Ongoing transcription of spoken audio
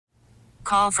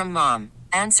Call from mom.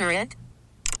 Answer it.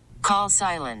 Call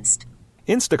silenced.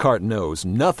 Instacart knows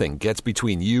nothing gets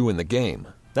between you and the game.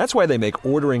 That's why they make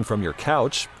ordering from your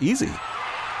couch easy.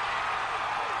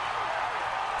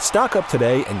 Stock up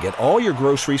today and get all your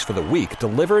groceries for the week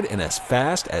delivered in as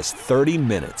fast as 30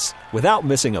 minutes without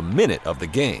missing a minute of the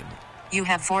game. You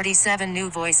have 47 new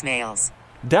voicemails.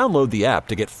 Download the app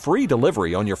to get free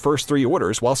delivery on your first 3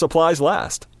 orders while supplies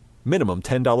last. Minimum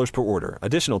 $10 per order.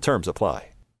 Additional terms apply.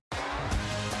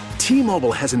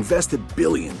 T-Mobile has invested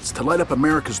billions to light up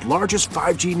America's largest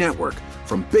 5G network,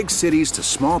 from big cities to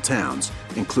small towns,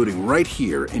 including right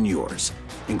here in yours.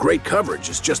 And great coverage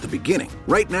is just the beginning.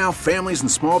 Right now, families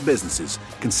and small businesses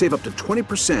can save up to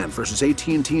 20% versus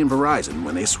AT&T and Verizon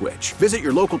when they switch. Visit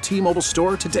your local T-Mobile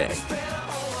store today.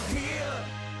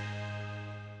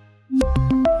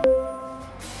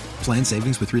 Plan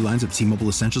savings with 3 lines of T-Mobile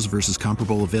Essentials versus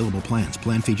comparable available plans.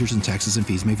 Plan features and taxes and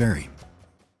fees may vary.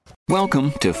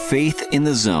 Welcome to Faith in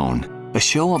the Zone, a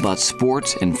show about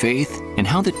sports and faith and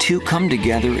how the two come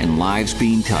together in lives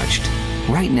being touched.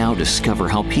 Right now, discover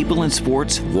how people in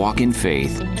sports walk in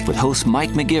faith with host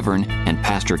Mike McGivern and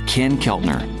Pastor Ken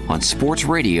Keltner on Sports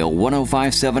Radio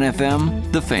 105.7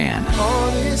 FM, The Fan.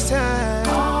 All this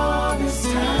time,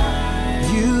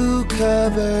 you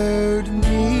covered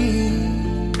me.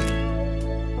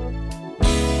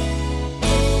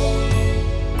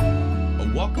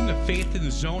 Welcome to Faith in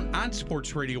the Zone on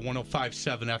Sports Radio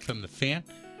 105.7 FM, The Fan.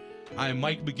 I am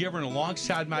Mike McGivern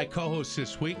alongside my co-host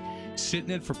this week,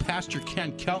 sitting in for Pastor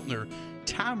Ken Keltner,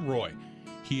 Tom Roy.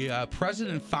 He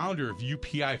president and founder of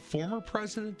UPI, former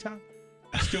president, Tom?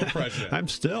 Still president. I'm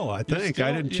still, I think.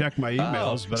 I didn't check my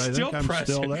emails, but I think I'm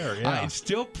still there. Yeah.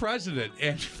 Still president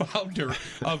and founder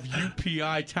of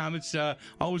UPI. Tom, it's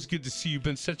always good to see you. You've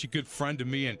been such a good friend to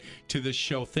me and to this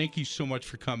show. Thank you so much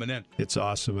for coming in. It's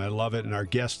awesome. I love it. And our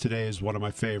guest today is one of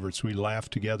my favorites. We laugh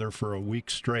together for a week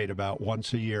straight about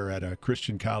once a year at a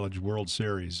Christian College World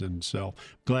Series. And so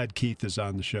glad Keith is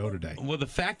on the show today. Well, the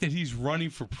fact that he's running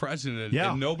for president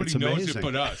and nobody knows it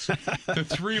but us. The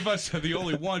three of us are the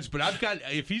only ones. But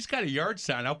if he's got a yard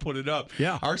sign, I'll put it up.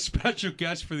 Yeah. Our special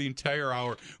guest for the entire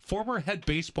hour, former head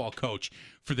baseball coach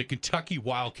for the Kentucky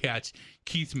Wildcats,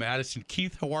 Keith Madison.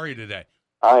 Keith, how are you today?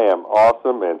 I am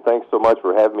awesome, and thanks so much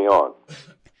for having me on.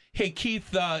 Hey,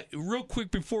 Keith, real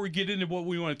quick before we get into what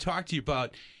we want to talk to you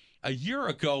about, a year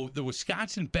ago, the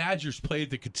Wisconsin Badgers played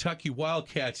the Kentucky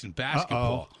Wildcats in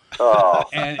basketball. Oh.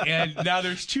 And now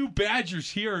there's 2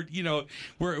 Badgers here. You know,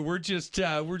 we're just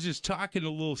talking a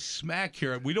little smack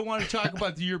here. We don't want to talk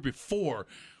about the year before.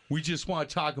 We just want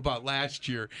to talk about last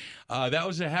year. That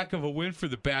was a heck of a win for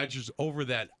the Badgers over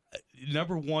that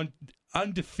number 1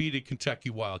 undefeated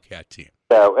Kentucky Wildcat team.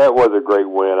 Yeah, that was a great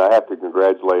win. I have to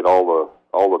congratulate all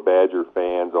the Badger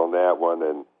fans on that one,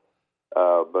 and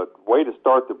but way to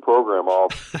start the program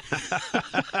off.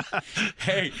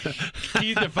 Hey,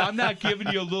 Keith, if I'm not giving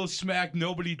you a little smack,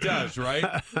 nobody does, right?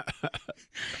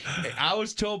 I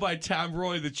was told by Tom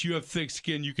Roy that you have thick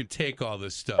skin, you can take all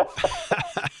this stuff.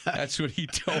 That's what he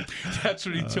told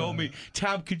me.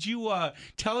 Tom, could you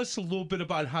tell us a little bit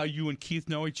about how you and Keith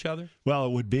know each other? Well,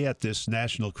 it would be at this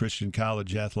National Christian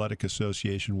College Athletic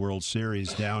Association World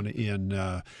Series down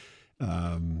in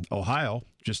Ohio,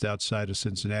 just outside of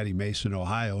Cincinnati, Mason,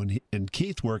 Ohio. And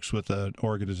Keith works with an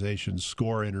organization,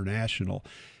 Score International.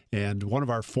 And one of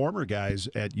our former guys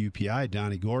at UPI,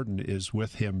 Donnie Gordon, is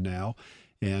with him now.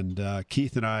 And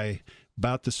Keith and I,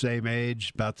 about the same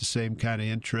age, about the same kind of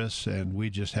interests, and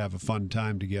we just have a fun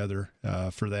time together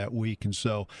for that week. And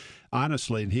so,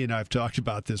 honestly, and he and I have talked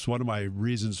about this, one of my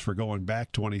reasons for going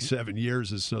back 27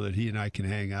 years is so that he and I can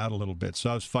hang out a little bit.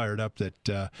 So I was fired up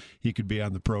that he could be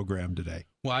on the program today.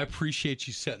 Well, I appreciate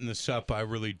you setting this up. I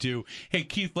really do. Hey,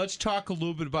 Keith, let's talk a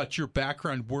little bit about your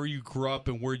background, where you grew up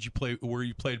and where you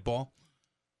played ball.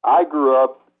 I grew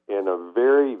up in a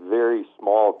very, very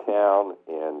small town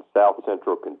in south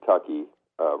central Kentucky,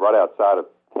 right outside of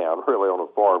town, really on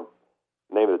a farm.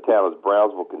 The name of the town is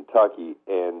Brownsville, Kentucky,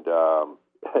 and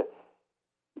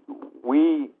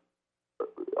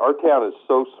our town is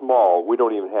so small we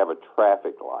don't even have a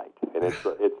traffic light, and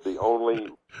it's the only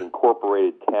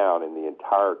incorporated town in the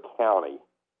entire county.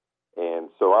 And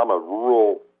so I'm a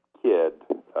rural kid.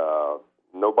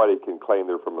 Nobody can claim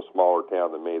they're from a smaller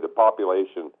town than me. The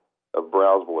population of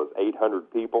Brownsville is 800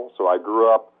 people, so I grew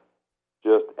up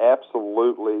just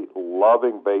absolutely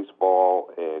loving baseball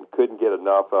and couldn't get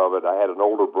enough of it. I had an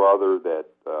older brother that,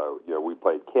 we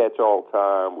played catch all the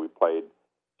time. We played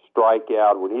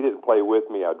strikeout. When he didn't play with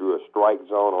me, I drew a strike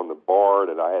zone on the board,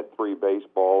 and I had 3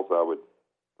 baseballs. I would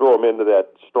throw them into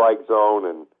that strike zone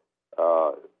and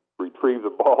retrieve the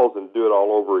balls and do it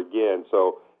all over again.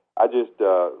 So I just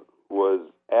was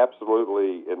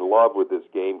absolutely in love with this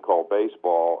game called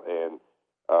baseball, and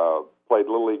played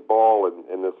Little League ball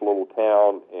in this little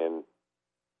town. And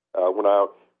when I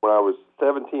was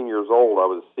 17 years old, I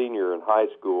was a senior in high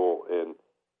school, and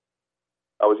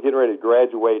I was getting ready to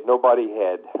graduate. Nobody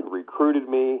had recruited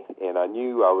me, and I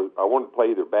knew I wanted to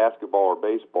play either basketball or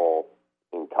baseball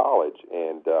in college,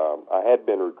 and I had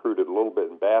been recruited a little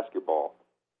bit in basketball.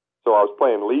 So I was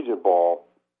playing Legion ball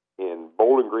in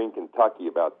Bowling Green, Kentucky,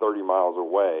 about 30 miles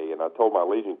away, and I told my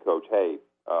Legion coach, hey,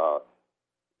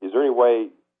 is there any way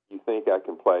you think I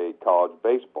can play college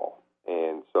baseball?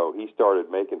 And so he started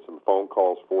making some phone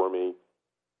calls for me.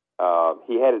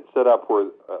 He had it set up where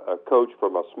a coach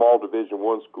from a small Division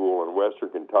I school in western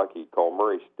Kentucky called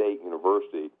Murray State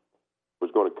University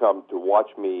was going to come to watch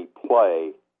me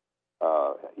play.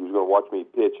 He was going to watch me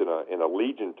pitch in a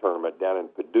Legion tournament down in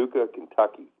Paducah,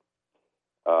 Kentucky.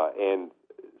 And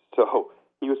so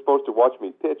he was supposed to watch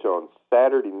me pitch on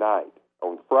Saturday night.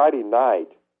 On Friday night,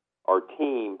 our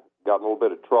team got in a little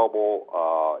bit of trouble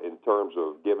in terms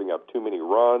of giving up too many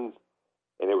runs,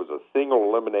 and it was a single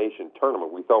elimination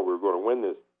tournament. We thought we were going to win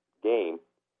this game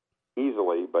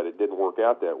easily, but it didn't work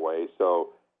out that way. So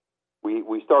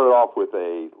we started off with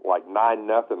a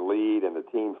 9-0 lead, and the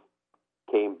team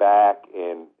came back,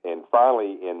 and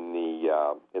finally in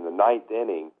the ninth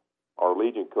inning, our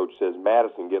Legion coach says,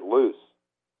 Madison, get loose.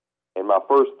 And my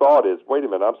first thought is, wait a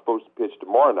minute, I'm supposed to pitch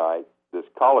tomorrow night. This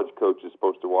college coach is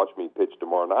supposed to watch me pitch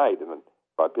tomorrow night, and if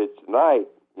I pitch tonight,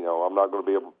 I'm not going to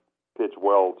be able to pitch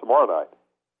well tomorrow night.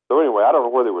 So anyway, I don't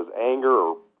know whether it was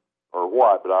anger or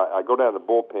what, but I go down to the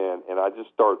bullpen, and I just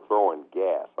start throwing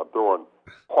gas. I'm throwing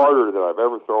harder than I've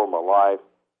ever thrown in my life.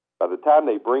 By the time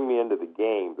they bring me into the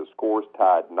game, the score's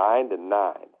tied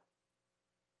 9-9,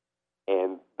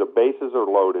 and the bases are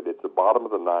loaded. It's the bottom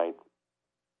of the ninth,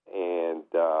 and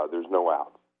there's no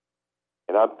outs.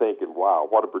 And I'm thinking, wow,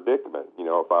 what a predicament.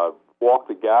 If I walk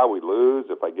the guy, we lose.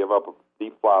 If I give up a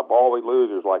deep fly ball, we lose.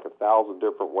 There's 1,000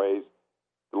 different ways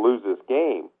to lose this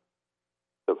game.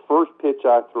 The first pitch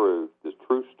I threw, this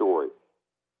true story,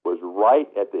 was right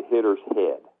at the hitter's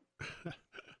head.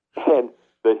 And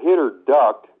the hitter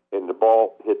ducked, and the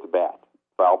ball hit the bat,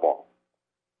 foul ball.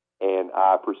 And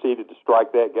I proceeded to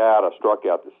strike that guy out. I struck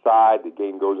out the side. The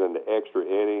game goes into extra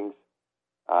innings.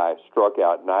 I struck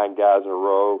out 9 guys in a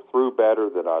row, threw better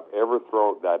than I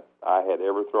had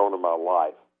ever thrown in my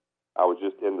life. I was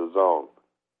just in the zone.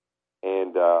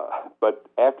 And but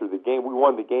after the game, we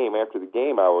won the game. After the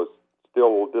game, I was still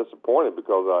a little disappointed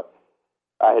because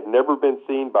I had never been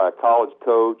seen by a college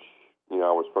coach.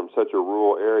 I was from such a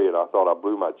rural area, and I thought I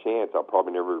blew my chance. I'll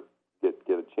probably never get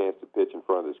a chance to pitch in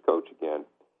front of this coach again.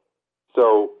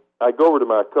 So I go over to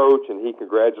my coach, and he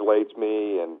congratulates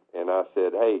me, and I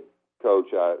said, hey,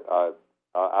 Coach, I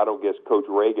don't guess Coach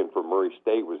Reagan from Murray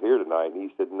State was here tonight. And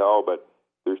he said, no, but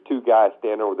there's 2 guys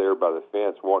standing over there by the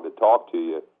fence wanting to talk to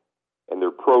you, and they're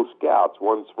pro scouts.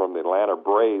 One's from the Atlanta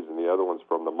Braves, and the other one's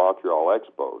from the Montreal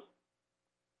Expos.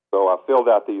 So I filled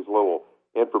out these little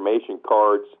information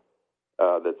cards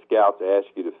that scouts ask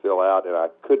you to fill out, and I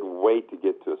couldn't wait to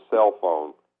get to a cell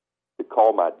phone to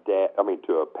call my dad.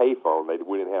 To a payphone.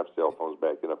 We didn't have cell phones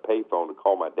back then. A payphone to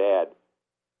call my dad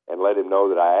and let him know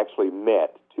that I actually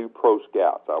met 2 pro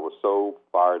scouts. I was so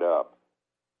fired up.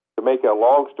 To make a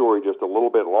long story just a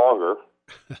little bit longer,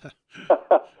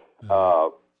 I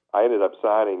ended up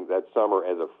signing that summer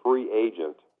as a free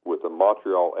agent with the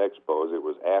Montreal Expos. It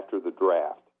was after the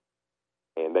draft,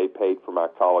 and they paid for my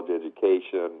college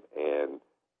education, and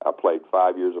I played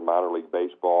 5 years of minor league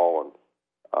baseball, and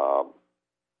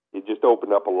it just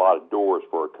opened up a lot of doors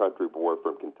for a country boy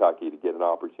from Kentucky to get an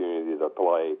opportunity to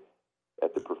play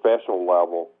at the professional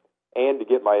level and to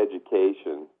get my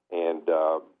education, and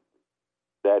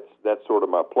that's sort of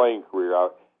my playing career.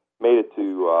 I made it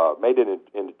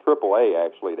into AAA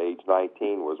actually at age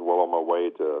 19. Was well on my way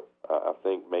to I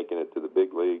think making it to the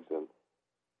big leagues. And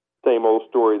same old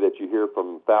story that you hear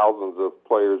from thousands of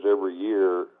players every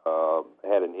year.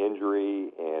 Had an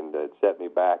injury, and it set me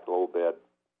back a little bit.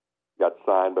 Got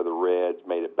signed by the Reds,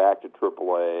 made it back to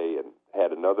AAA, and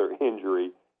had another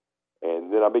injury.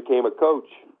 And then I became a coach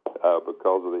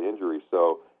because of the injury.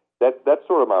 So that's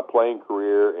sort of my playing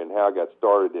career and how I got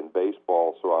started in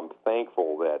baseball. So I'm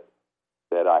thankful that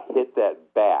I hit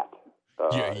that bat.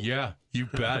 Yeah, you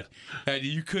bet. And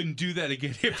you couldn't do that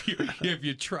again if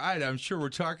you tried. I'm sure. We're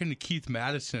talking to Keith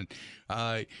Madison,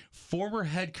 former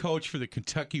head coach for the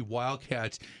Kentucky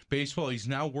Wildcats baseball. He's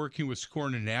now working with Score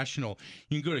International.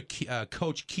 You can go to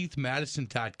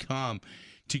CoachKeithMadison.com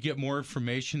to get more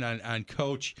information on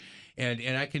Coach.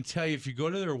 And I can tell you, if you go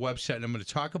to their website, and I'm going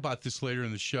to talk about this later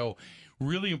in the show,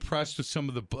 really impressed with some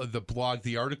of the blog,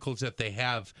 the articles that they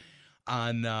have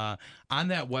on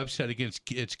that website. Again,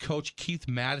 it's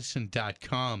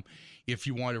CoachKeithMadison.com if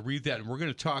you want to read that. And we're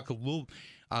going to talk a little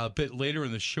bit later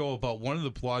in the show about one of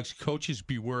the blogs, Coaches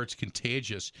Beware It's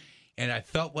Contagious. And I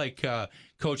felt like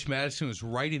Coach Madison was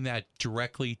writing that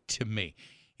directly to me.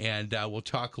 And we'll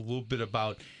talk a little bit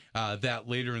about that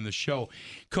later in the show.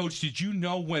 Coach, did you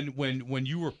know when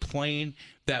you were playing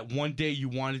that one day you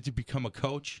wanted to become a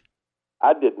coach?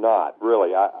 I did not,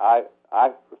 really. I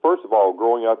first of all,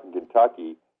 growing up in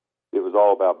Kentucky, it was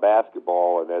all about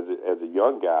basketball. And as a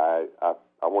young guy, I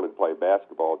wanted to play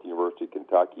basketball at the University of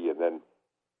Kentucky. And then,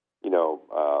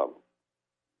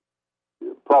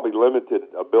 probably limited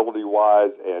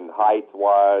ability-wise and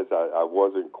height-wise, I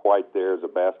wasn't quite there as a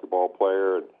basketball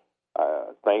player. And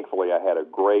thankfully, I had a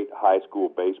great high school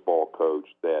baseball coach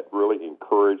that really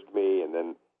encouraged me. And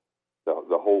then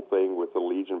the whole thing with the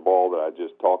Legion ball that I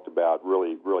just talked about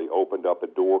really opened up a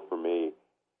door for me.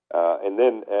 And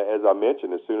then, as I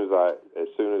mentioned, as soon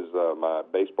as my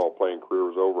baseball playing career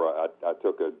was over, I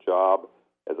took a job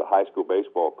as a high school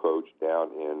baseball coach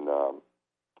down in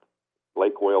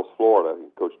Lake Wales, Florida. I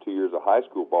coached 2 years of high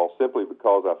school ball simply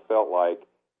because I felt like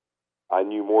I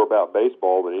knew more about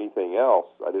baseball than anything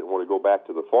else. I didn't want to go back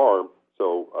to the farm,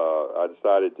 so I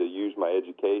decided to use my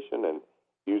education and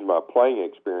use my playing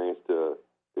experience to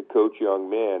coach young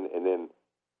men. And then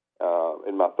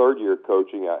in my third year of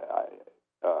coaching,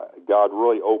 God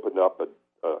really opened up a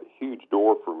huge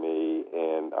door for me,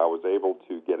 and I was able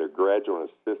to get a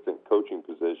graduate assistant coaching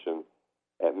position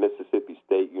at Mississippi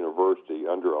State University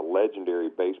under a legendary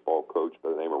baseball coach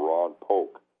by the name of Ron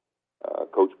Polk.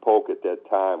 Coach Polk at that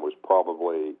time was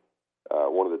probably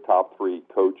one of the top 3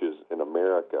 coaches in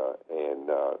America, and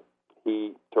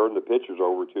he turned the pitchers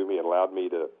over to me and allowed me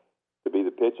to be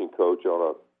the pitching coach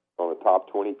on a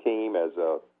top 20 team as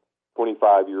a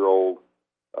 25-year-old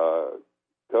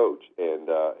coach. And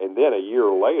then a year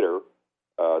later,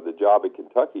 the job at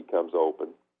Kentucky comes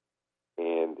open.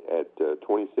 And at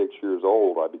 26 years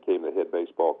old, I became the head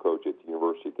baseball coach at the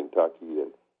University of Kentucky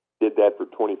and did that for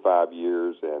 25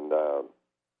 years, and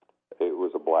it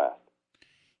was a blast.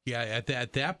 Yeah,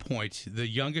 at that point, the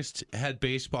youngest head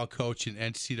baseball coach in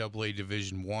NCAA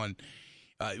Division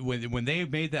I, when they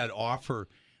made that offer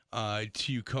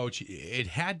to you, Coach, it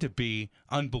had to be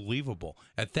unbelievable.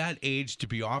 At that age, to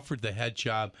be offered the head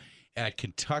job at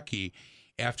Kentucky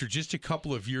after just a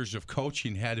couple of years of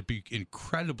coaching had to be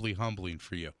incredibly humbling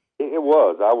for you. It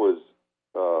was. I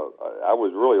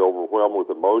was really overwhelmed with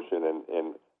emotion,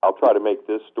 and I'll try to make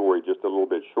this story just a little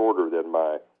bit shorter than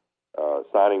my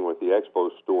signing with the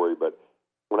Expos story. But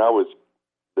when I was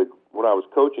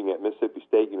coaching at Mississippi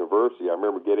State University, I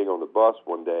remember getting on the bus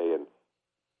one day, and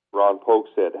Ron Polk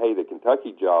said, "Hey, the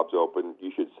Kentucky job's open.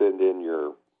 You should send in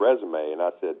your resume." And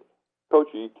I said,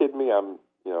 "Coach, are you kidding me? I'm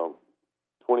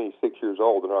 26 years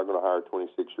old. They're not going to hire a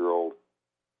 26-year-old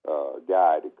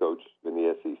guy to coach in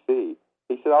the SEC."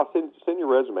 He said, "I'll send your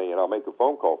resume and I'll make a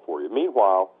phone call for you."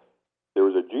 Meanwhile, there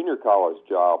was a junior college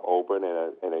job open,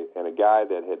 and a guy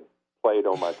that had played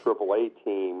on my AAA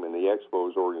team in the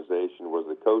Expos organization was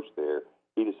the coach there.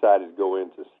 He decided to go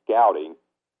into scouting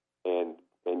and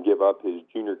give up his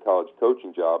junior college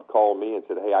coaching job, called me and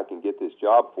said, "Hey, I can get this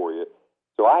job for you."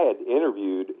 So I had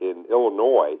interviewed in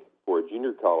Illinois for a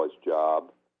junior college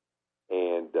job,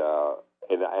 and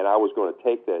I was going to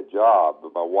take that job,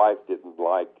 but my wife didn't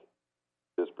like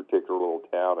this particular little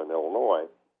town in Illinois.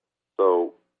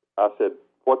 So I said,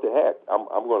 "What the heck? I'm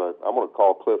going to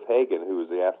call Cliff Hagan, who is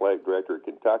the athletic director at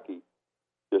Kentucky,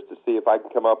 just to see if I can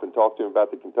come up and talk to him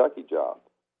about the Kentucky job."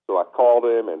 So I called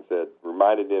him and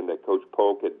reminded him that Coach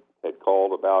Polk had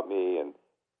called about me, and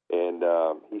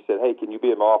he said, "Hey, can you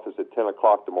be in my office at 10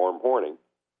 o'clock tomorrow morning?"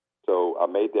 So I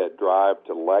made that drive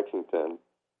to Lexington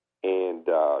and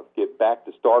get back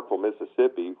to Starkville,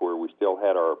 Mississippi, where we still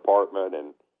had our apartment,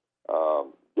 and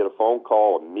get a phone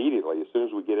call immediately. As soon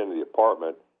as we get into the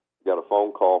apartment, we got a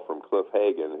phone call from Cliff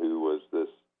Hagan, who was this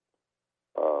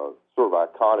sort of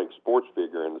iconic sports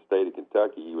figure in the state of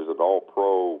Kentucky. He was an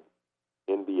all-pro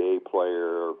NBA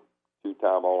player,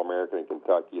 2-time All-American in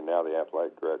Kentucky, and now the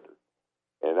athletic director.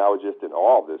 And I was just in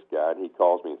awe of this guy, and he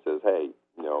calls me and says, "Hey,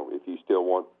 if you still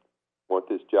want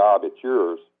this job, it's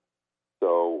yours."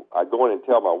 So I go in and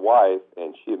tell my wife,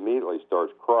 and she immediately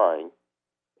starts crying,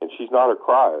 and she's not a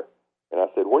crier. And I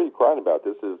said, "What are you crying about?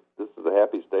 This is the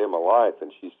happiest day of my life."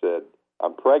 And she said,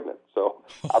 "I'm pregnant." So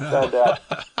I found out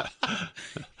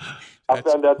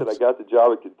that I got the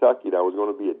job at Kentucky, and I was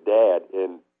going to be a dad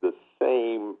in the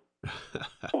same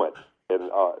moment, and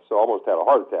so I almost had a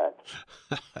heart attack.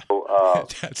 So,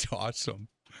 that's awesome.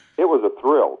 it was a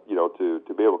thrill,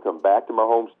 to be able to come back to my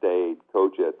home state,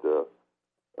 coach at the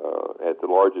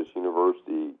largest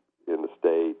university in the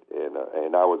state, and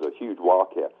I was a huge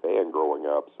Wildcat fan growing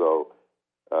up, so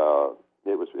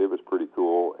it was pretty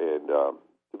cool. And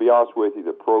to be honest with you,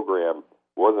 the program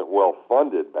wasn't well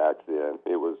funded back then.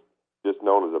 It was just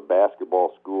known as a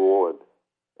basketball school,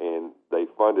 and they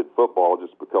funded football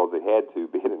just because they had to,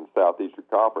 being in the Southeastern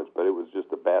Conference, but it was just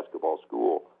a basketball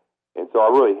school. And so I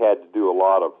really had to do a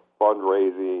lot of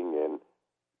fundraising, and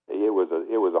it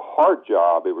was a hard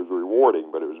job. It was rewarding,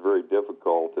 but it was very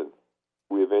difficult, and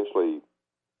we eventually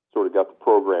sort of got the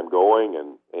program going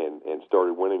and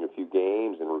started winning a few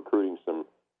games and recruiting some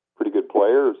pretty good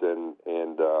players, and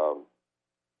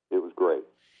it was great.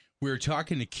 We were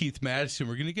talking to Keith Madison.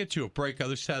 We're going to get to a break.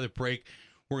 Other side of the break,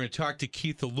 we're going to talk to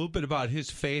Keith a little bit about his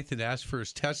faith and ask for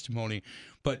his testimony.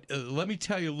 But let me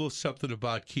tell you a little something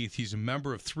about Keith. He's a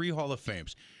member of 3 Hall of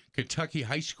Fames: Kentucky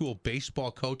High School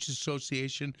Baseball Coaches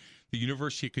Association, the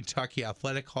University of Kentucky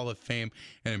Athletic Hall of Fame,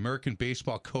 and American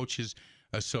Baseball Coaches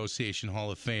Association Hall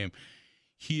of Fame.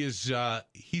 He's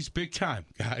big time,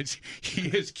 guys. He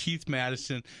is Keith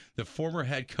Madison, the former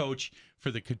head coach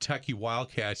for the Kentucky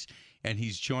Wildcats, and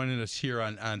he's joining us here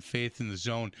on Faith in the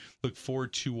Zone. Look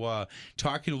forward to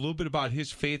talking a little bit about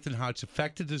his faith and how it's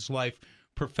affected his life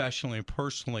professionally and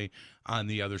personally on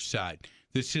the other side.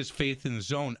 This is Faith in the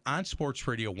Zone on Sports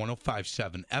Radio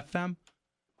 105.7 FM,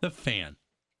 The Fan.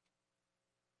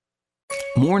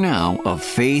 More now of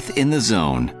Faith in the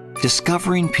Zone,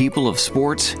 discovering people of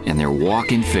sports and their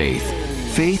walk in faith.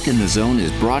 Faith in the Zone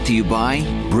is brought to you by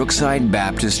Brookside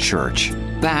Baptist Church.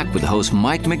 Back with host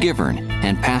Mike McGivern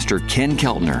and Pastor Ken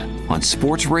Keltner on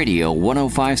Sports Radio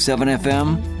 105.7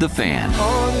 FM, The Fan.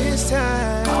 All this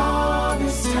time,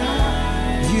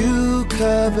 you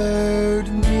covered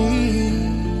me.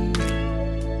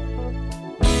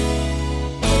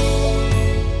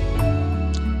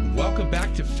 Welcome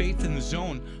back to Faith in the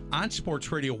Zone on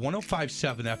Sports Radio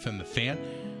 105.7 FM, The Fan.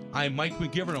 I'm Mike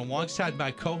McGivern. Alongside my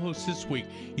co-host this week,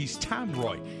 he's Tom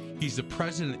Roy. He's the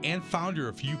president and founder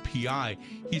of UPI.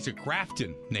 He's a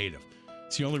Grafton native.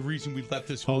 It's the only reason we let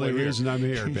this only reason I'm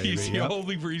here, baby. He's the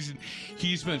only reason.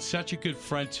 He's been such a good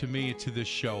friend to me and to this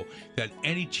show that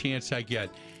any chance I get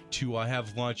to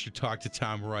have lunch or talk to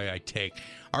Tom Roy, I take.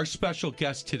 Our special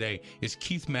guest today is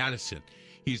Keith Madison.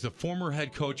 He's the former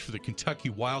head coach for the Kentucky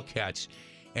Wildcats,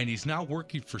 and he's now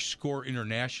working for SCORE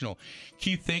International.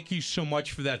 Keith, thank you so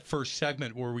much for that first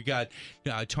segment where we got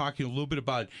talking a little bit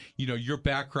about your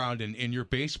background and your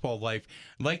baseball life.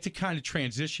 I'd like to kind of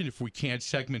transition, if we can,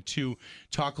 segment 2,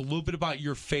 talk a little bit about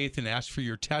your faith and ask for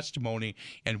your testimony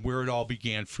and where it all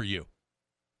began for you.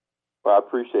 Well, I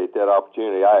appreciate that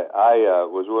opportunity. I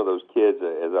was one of those kids,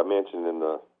 as I mentioned in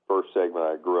the first segment,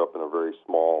 I grew up in a very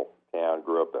small town,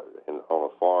 grew up on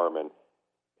a farm, and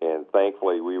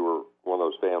thankfully we were one of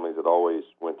those families that always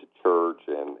went to church,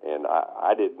 and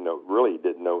I didn't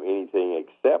know anything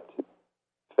except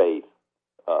faith,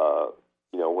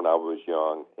 when I was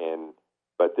young.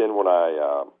 But then when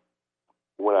I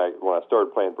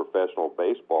started playing professional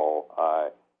baseball,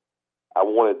 I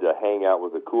wanted to hang out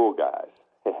with the cool guys,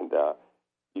 and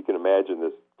you can imagine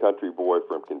this country boy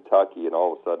from Kentucky, and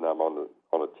all of a sudden I'm on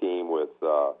a team with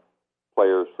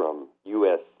players from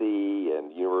USC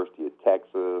and University of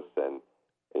Texas and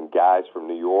guys from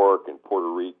New York and Puerto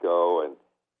Rico,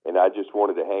 and I just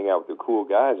wanted to hang out with the cool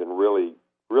guys and really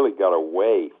got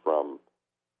away from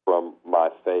my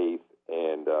faith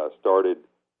and started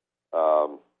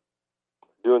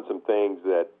doing some things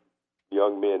that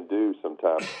young men do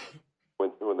sometimes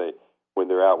when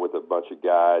they're out with a bunch of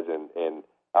guys, and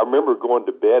I remember going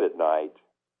to bed at night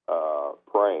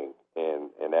praying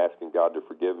and asking God to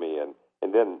forgive me,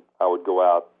 and then I would go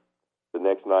out the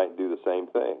next night and do the same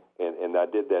thing. And I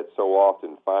did that so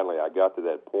often, finally I got to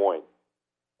that point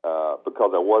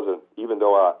because I wasn't, even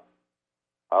though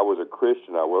I was a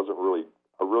Christian, I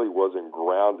really wasn't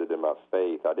grounded in my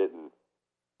faith. I didn't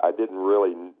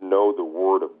really know the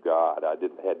Word of God.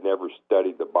 Had never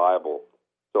studied the Bible.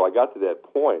 So I got to that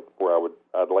point where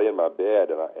I'd lay in my bed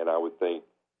and I would think,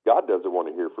 God doesn't want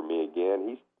to hear from me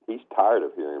again. He's tired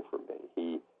of hearing from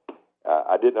me.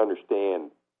 I didn't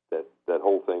understand that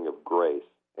whole thing of grace,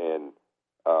 and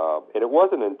it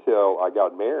wasn't until I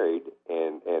got married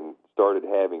and started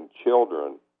having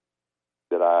children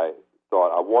that I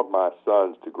thought, I want my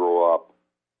sons to grow up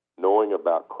knowing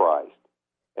about Christ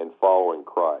and following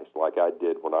Christ like I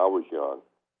did when I was young,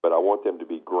 but I want them to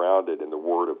be grounded in the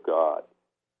Word of God.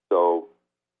 So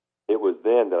it was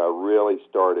then that I really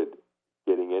started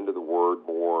getting into the Word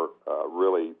more,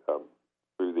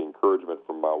 through the encouragement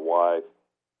from my wife,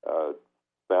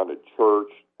 found a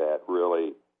church that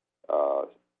really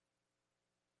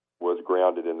was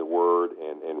grounded in the Word,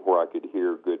 and where I could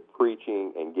hear good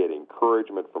preaching and get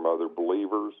encouragement from other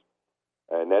believers.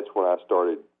 And that's when I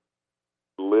started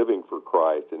living for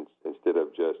Christ instead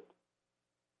of just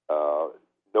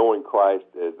knowing Christ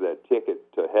as that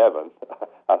ticket to heaven.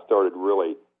 I started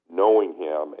really knowing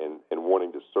Him and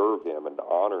wanting to serve Him and to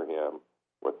honor Him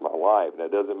with my life. And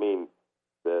that doesn't mean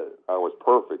that I was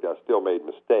perfect. I still made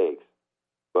mistakes,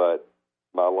 but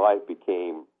my life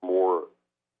became more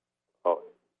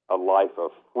a life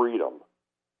of freedom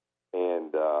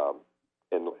and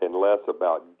less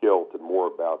about guilt and more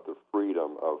about the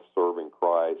freedom of serving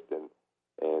Christ and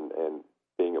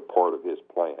being a part of His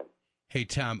plan. Hey,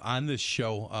 Tom, on this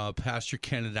show, Pastor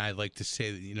Ken and I like to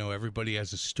say that, everybody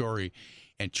has a story,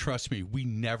 and trust me, we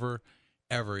never,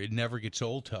 ever, it never gets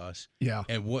old to us. Yeah.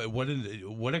 And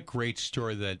what a great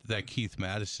story that Keith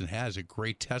Madison has, a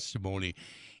great testimony.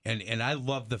 And I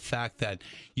love the fact that,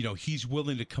 he's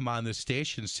willing to come on this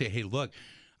station and say, hey, look,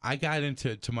 I got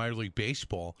into minor league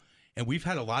baseball, and we've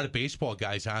had a lot of baseball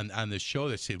guys on this show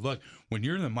that say, look, when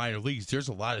you're in the minor leagues, there's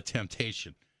a lot of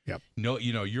temptation. Yep. No,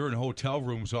 you're in hotel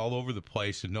rooms all over the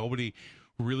place, and nobody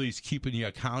really is keeping you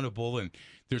accountable. And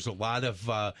there's a lot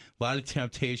of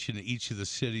temptation in each of the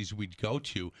cities we'd go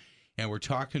to. And we're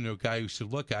talking to a guy who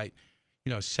said, look,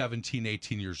 17,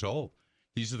 18 years old.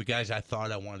 These are the guys I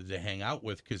thought I wanted to hang out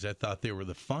with because I thought they were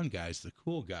the fun guys, the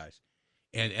cool guys.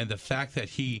 And the fact that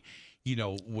he,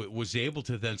 was able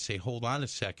to then say, hold on a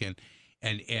second,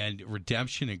 and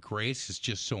redemption and grace is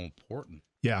just so important.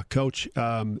 Yeah, Coach,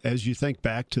 as you think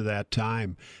back to that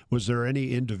time, was there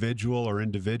any individual or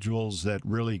individuals that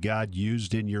really God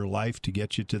used in your life to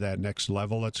get you to that next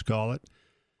level, let's call it?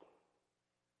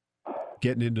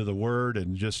 Getting into the Word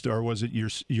and or was it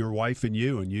your wife and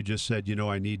you just said,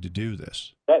 I need to do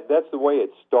this? That's the way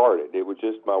it started. It was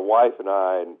just my wife and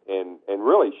I, and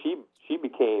really she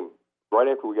became, right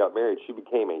after we got married, she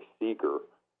became a seeker,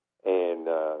 and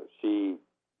she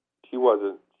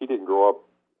didn't grow up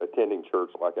attending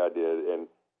church like I did,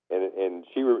 and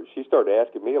she started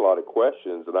asking me a lot of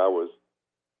questions, and I was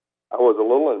a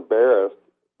little embarrassed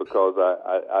because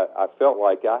I felt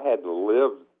like I had to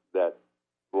live that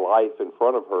life in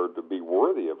front of her to be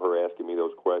worthy of her asking me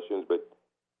those questions, but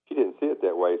she didn't see it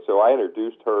that way. So I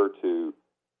introduced her to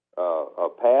a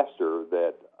pastor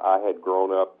that I had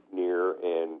grown up near,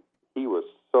 and he was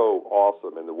so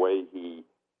awesome in the way he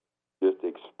just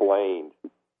explained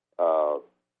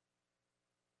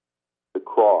the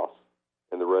cross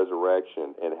and the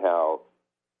resurrection and how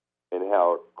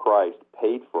Christ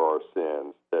paid for our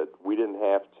sins, that we didn't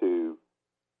have to.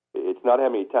 It's not how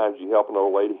many times you help an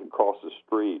old lady across the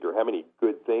street or how many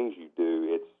good things you do.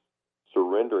 It's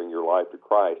surrendering your life to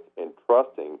Christ and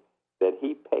trusting that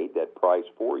He paid that price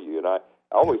for you. And I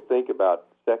always think about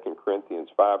 2 Corinthians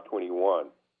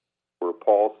 5:21, where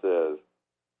Paul says,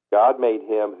 God made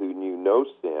Him who knew no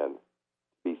sin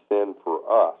be sin for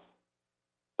us,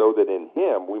 so that in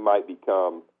Him we might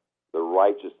become the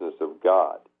righteousness of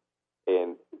God.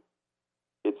 And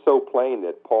it's so plain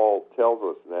that Paul tells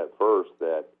us in that verse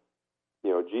that,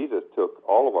 Jesus took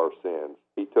all of our sins.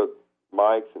 He took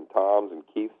Mike's and Tom's and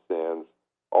Keith's sins,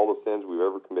 all the sins we've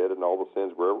ever committed and all the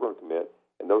sins we're ever going to commit,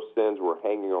 and those sins were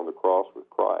hanging on the cross with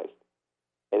Christ.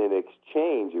 And in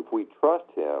exchange, if we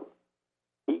trust Him,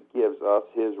 He gives us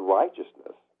His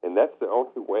righteousness. And that's the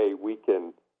only way we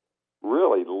can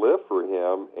really live for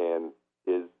Him, and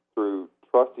is through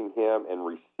trusting Him and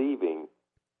receiving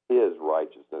His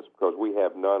righteousness, because we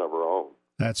have none of our own.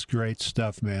 That's great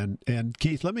stuff, man. And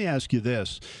Keith, let me ask you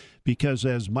this, because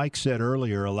as Mike said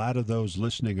earlier, a lot of those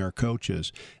listening are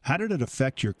coaches. How did it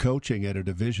affect your coaching at a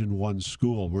Division I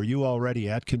school? Were you already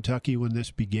at Kentucky when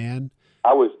this began?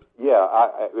 I was, yeah.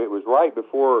 It was right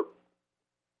before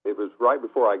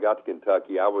I got to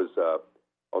Kentucky. I was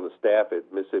on the staff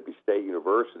at Mississippi State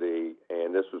University,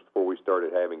 and this was before we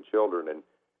started having children. And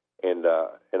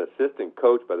an assistant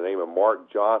coach by the name of Mark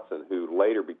Johnson, who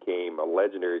later became a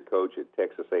legendary coach at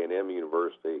Texas A&M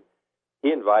University,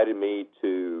 he invited me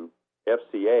to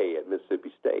FCA at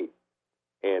Mississippi State.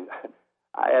 And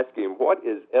I asked him, what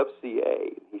is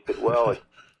FCA? He said, well,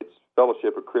 it's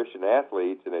Fellowship of Christian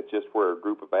Athletes, and it's just where a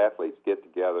group of athletes get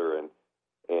together and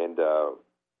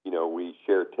we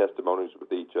share testimonies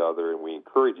with each other, and we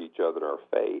encourage each other in our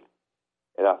faith.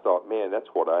 And I thought, man, that's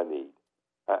what I need.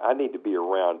 I need to be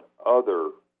around other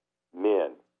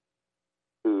men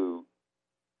who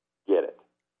get it.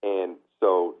 And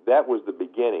so that was the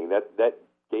beginning. That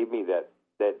gave me that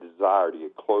desire to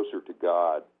get closer to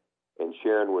God. And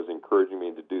Sharon was encouraging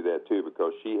me to do that too,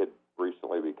 because she had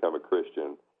recently become a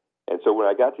Christian. And so when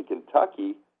I got to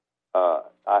Kentucky,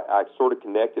 I sort of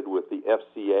connected with the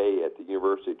FCA at the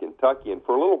University of Kentucky, and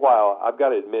for a little while, I've got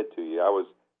to admit to you, I was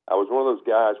one of those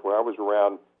guys when I was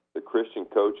around the Christian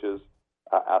coaches.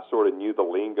 I sort of knew the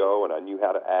lingo and I knew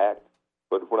how to act,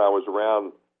 but when I was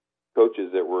around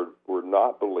coaches that were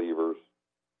not believers,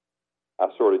 I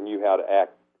sort of knew how to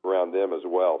act around them as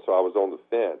well. So I was on the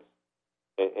fence,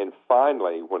 and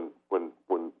finally, when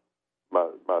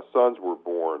my sons were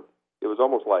born, it was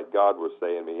almost like God was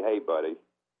saying to me, "Hey, buddy,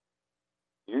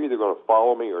 you're either going to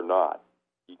follow me or not.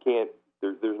 You can't.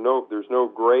 There's no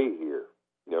gray here.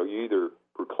 You know, you either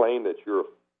proclaim that you're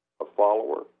a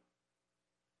follower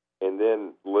and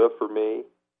then live for me,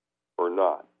 or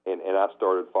not." And I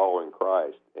started following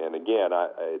Christ. And again,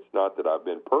 it's not that I've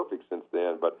been perfect since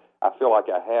then, but I feel like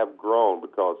I have grown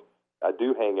because I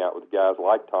do hang out with guys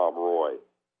like Tom Roy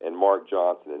and Mark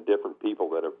Johnson and different people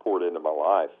that have poured into my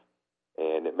life,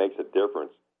 and it makes a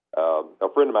difference. A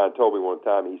friend of mine told me one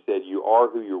time, he said, "You are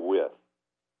who you're with."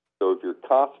 So if you're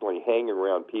constantly hanging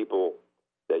around people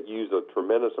that use a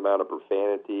tremendous amount of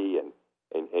profanity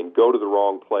and go to the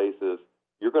wrong places,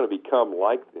 you're going to become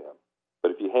like them.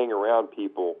 But if you hang around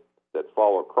people that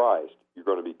follow Christ, you're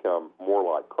going to become more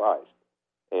like Christ.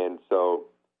 And so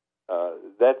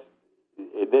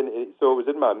so it was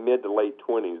in my mid to late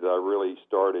 20s that I really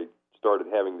started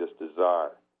having this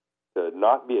desire to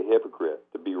not be a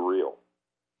hypocrite, to be real.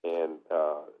 And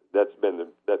that's been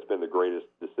the greatest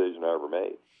decision I ever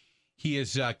made. He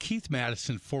is Keith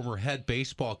Madison, former head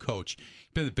baseball coach.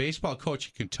 He's been the baseball coach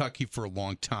in Kentucky for a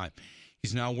long time.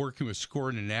 He's now working with Score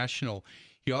International.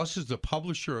 He also is the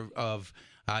publisher of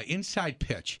Inside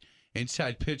Pitch.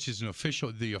 Inside Pitch is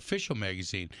the official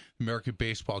magazine, American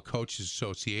Baseball Coaches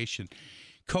Association.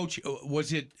 Coach,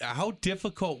 how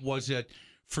difficult was it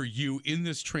for you in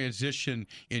this transition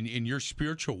in your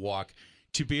spiritual walk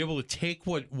to be able to take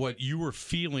what you were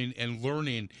feeling and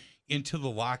learning into the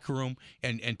locker room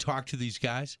and talk to these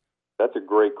guys? That's a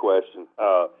great question.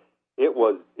 It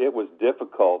was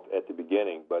difficult at the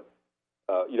beginning, but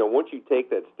once you take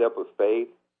that step of faith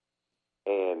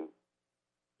and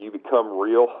you become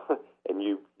real and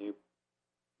you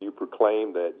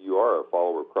proclaim that you are a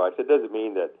follower of Christ, it doesn't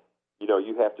mean that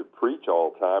you have to preach all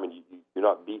the time and you're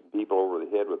not beating people over the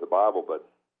head with the Bible. But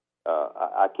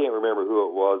I can't remember who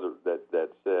it was that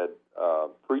said,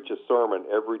 "Preach a sermon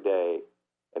every day,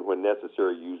 and when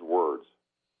necessary, use words."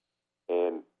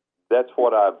 And that's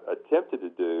what I've attempted to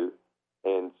do.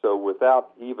 And so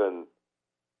without even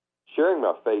sharing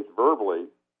my faith verbally,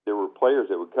 there were players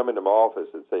that would come into my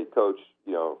office and say, "Coach,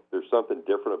 there's something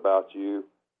different about you.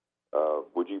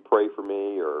 Would you pray for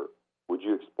me, or would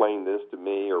you explain this to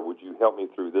me, or would you help me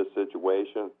through this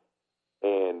situation?"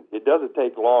 And it doesn't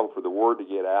take long for the word to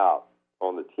get out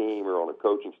on the team or on a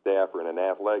coaching staff or in an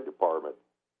athletic department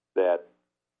that,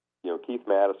 Keith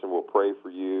Madison will pray for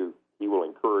you. He will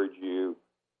encourage you,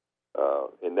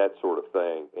 and that sort of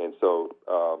thing. And so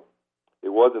it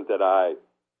wasn't that I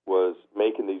was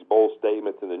making these bold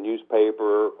statements in the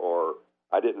newspaper, or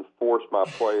I didn't force my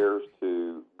players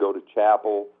to go to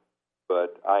chapel,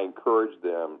 but I encouraged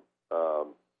them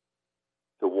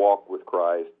to walk with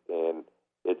Christ. And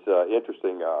it's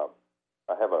interesting. I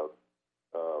have a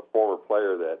former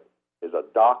player that is a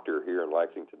doctor here in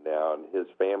Lexington now, and his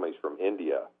family's from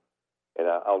India. And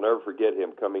I'll never forget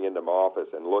him coming into my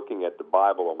office and looking at the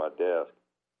Bible on my desk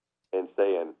and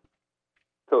saying,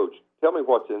 "Coach, tell me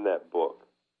what's in that book."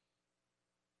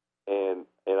 And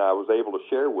I was able to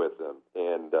share with him.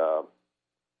 And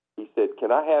he said,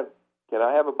 "Can I have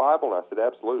a Bible?" And I said,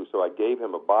 "Absolutely." So I gave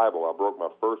him a Bible. I broke my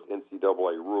first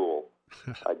NCAA rule.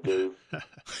 I gave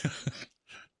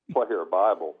player a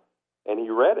Bible, and he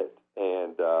read it.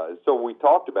 And so we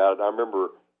talked about it. I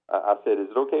remember I said, "Is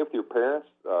it okay with your parents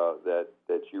that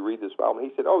you read this Bible?" And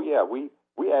he said, "Oh yeah, we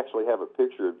actually have a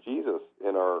picture of Jesus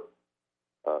in our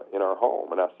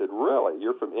home." And I said, "Really?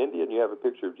 You're from India and you have a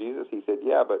picture of Jesus?" He said,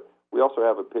 "Yeah, but we also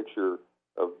have a picture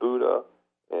of Buddha,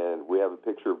 and we have a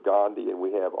picture of Gandhi, and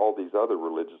we have all these other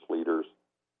religious leaders.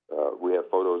 We have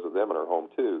photos of them in our home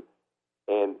too."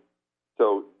 And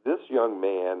so this young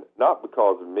man, not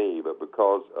because of me, but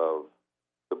because of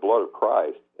the blood of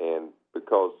Christ, and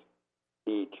because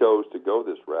he chose to go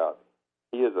this route,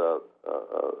 he is a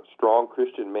strong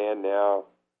Christian man now.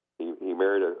 He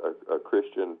married a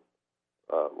Christian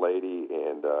lady,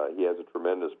 and he has a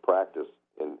tremendous practice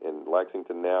in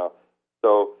Lexington now.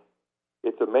 So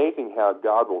it's amazing how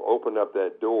God will open up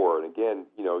that door. And again,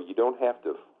 you don't have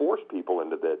to force people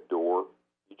into that door.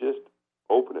 You just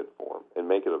open it for them and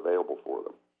make it available for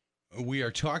them. We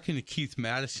are talking to Keith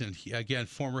Madison, again,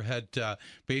 former head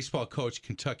baseball coach,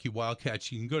 Kentucky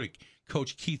Wildcats. You can go to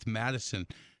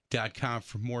CoachKeithMadison.com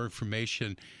for more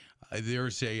information.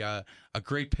 there's a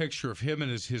great picture of him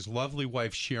and his lovely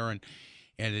wife Sharon,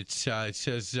 and it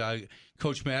says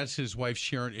Coach Madison, his wife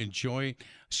Sharon, enjoy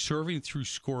serving through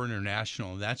SCORE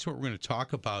International, and that's what we're going to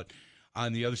talk about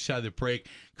on the other side of the break.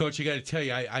 Coach, I got to tell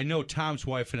you, I know Tom's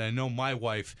wife and I know my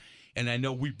wife, and I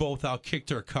know we both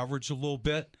outkicked our coverage a little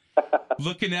bit.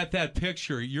 Looking at that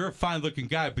picture, you're a fine-looking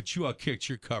guy, but you outkicked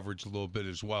your coverage a little bit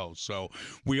as well. So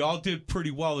we all did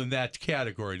pretty well in that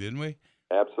category, didn't we?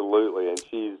 Absolutely, and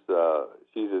she's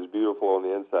as beautiful on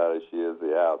the inside as she is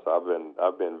the outs. I've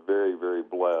been very, very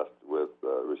blessed with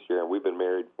Sharon. We've been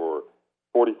married for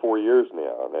 44 years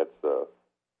now, and it's a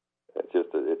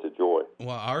joy.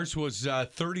 Well, ours was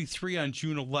 33 on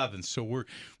June 11th, so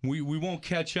we won't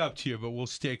catch up to you, but we'll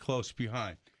stay close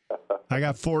behind. I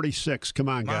got 46. Come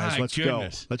on, guys. Let's go.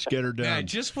 Let's get her done. Man,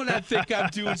 just when I think I'm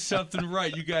doing something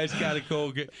right, you guys got to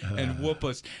go and whoop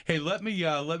us. Hey, let me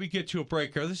get to a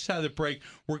break. On the other side of the break,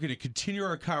 we're going to continue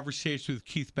our conversation with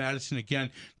Keith Madison.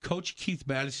 Again,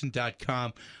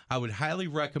 CoachKeithMadison.com. I would highly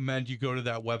recommend you go to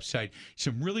that website.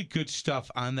 Some really good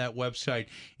stuff on that website,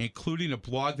 including a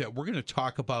blog that we're going to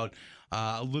talk about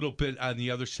a little bit on the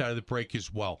other side of the break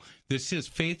as well. This is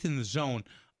Faith in the Zone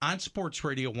on Sports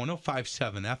Radio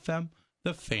 105.7 FM,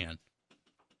 The Fan.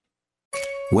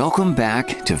 Welcome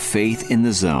back to Faith in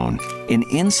the Zone, an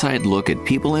inside look at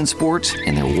people in sports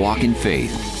and their walk in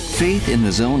faith. Faith in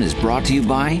the Zone is brought to you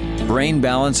by Brain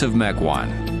Balance of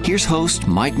Mequon. Here's host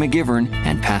Mike McGivern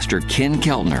and Pastor Ken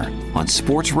Keltner on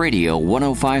Sports Radio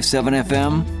 105.7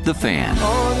 FM, The Fan.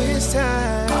 All this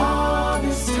time,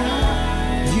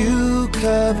 you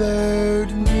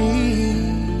covered me.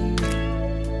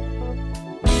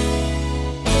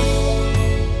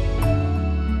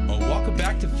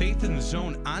 Faith in the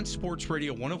Zone on Sports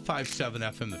Radio 105.7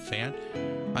 FM, The Fan.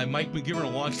 I'm Mike McGivern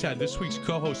alongside this week's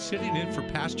co-host. Sitting in for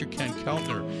Pastor Ken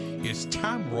Keltner is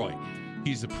Tom Roy.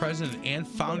 He's the president and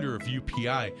founder of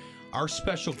UPI. Our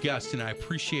special guest, and I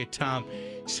appreciate Tom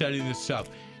setting this up.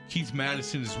 Keith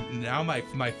Madison is now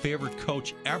my favorite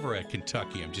coach ever at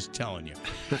Kentucky. I'm just telling you.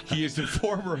 He is the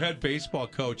former head baseball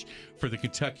coach for the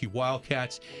Kentucky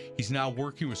Wildcats. He's now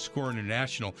working with SCORE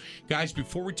International. Guys,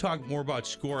 before we talk more about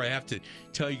SCORE, I have to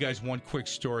tell you guys one quick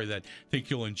story that I think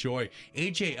you'll enjoy.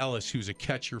 A.J. Ellis, who's a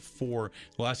catcher for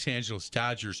Los Angeles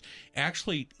Dodgers,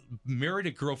 actually married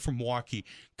a girl from Milwaukee,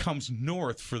 comes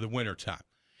north for the wintertime.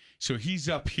 So he's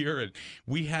up here, and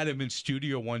we had him in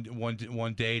studio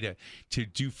one day to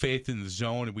do Faith in the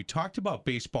Zone, and we talked about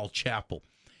baseball chapel.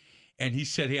 And he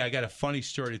said, "Hey, I got a funny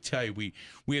story to tell you.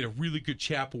 We had a really good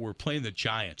chapel. We were playing the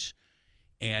Giants,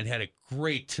 and had a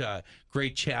great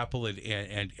chapel,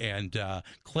 and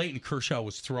Clayton Kershaw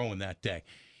was throwing that day,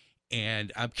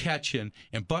 and I'm catching,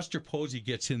 and Buster Posey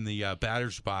gets in the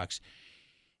batter's box,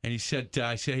 and he said,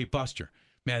 I said, hey Buster,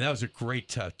 man, that was a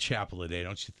great chapel today,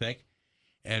 don't you think?"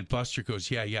 And Buster goes,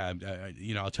 yeah,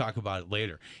 I'll talk about it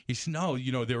later. He said, no,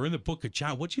 they were in the book of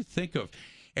John. What'd you think of?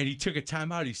 And he took a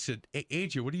time out. He said, hey,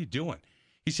 AJ, what are you doing?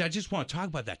 He said, I just want to talk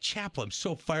about that chapel. I'm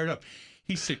so fired up.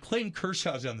 He said, Clayton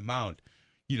Kershaw's on the mound.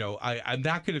 I'm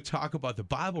not going to talk about the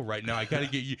Bible right now. I got to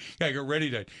get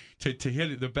ready to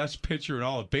hit the best pitcher in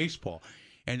all of baseball.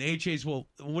 And AJ's, well,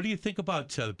 what do you think about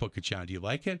the Book of John? Do you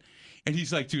like it? And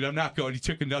he's like, dude, I'm not going. He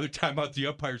took another time out. The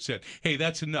umpire said, hey,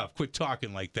 that's enough. Quit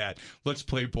talking like that. Let's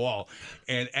play ball.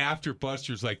 And after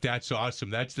Buster's like, that's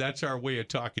awesome. That's our way of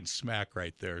talking smack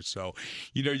right there. So,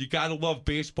 you got to love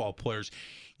baseball players.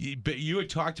 But you had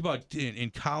talked about in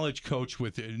college, Coach,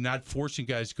 with not forcing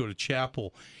guys to go to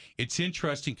chapel. It's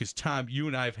interesting because, Tom, you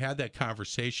and I have had that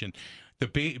conversation.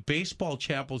 The baseball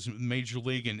chapels in Major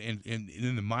League and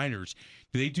in the minors,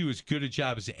 they do as good a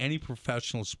job as any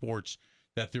professional sports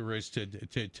that there is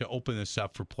to open this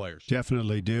up for players.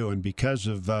 Definitely do. And because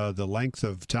of the length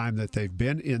of time that they've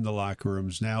been in the locker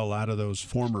rooms, now a lot of those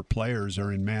former players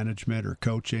are in management or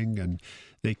coaching, and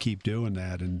they keep doing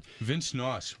that. And Vince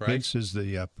Noss, right? Vince is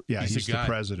the he's the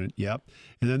president. Yep.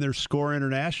 And then there's SCORE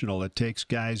International that takes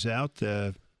guys out.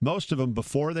 Most of them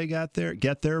before they get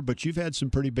there, but you've had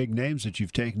some pretty big names that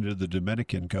you've taken to the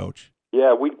Dominican, Coach.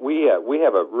 Yeah, we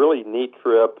have a really neat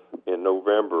trip in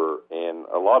November, and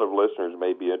a lot of listeners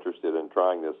may be interested in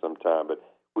trying this sometime, but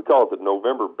we call it the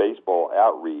November Baseball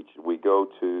Outreach. We go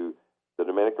to the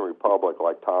Dominican Republic,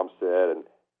 like Tom said,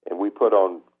 and we put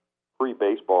on free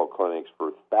baseball clinics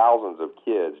for thousands of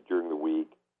kids during the week,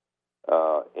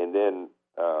 and then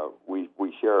we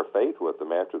share our faith with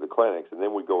them after the clinics, and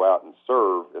then we go out and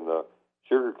serve in the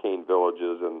sugarcane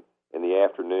villages in the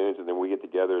afternoons, and then we get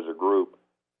together as a group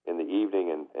in the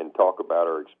evening and talk about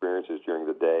our experiences during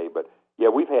the day. But, yeah,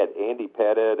 we've had Andy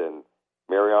Pettit and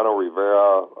Mariano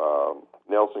Rivera,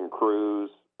 Nelson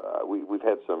Cruz. We've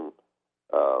had some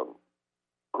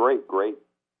great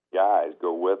guys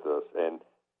go with us,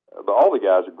 but all the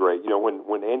guys are great. You know,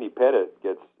 when Andy Pettit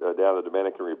gets down to the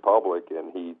Dominican Republic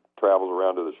and he travels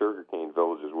around to the sugarcane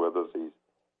villages with us,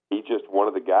 he's just one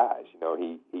of the guys. You know,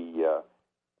 he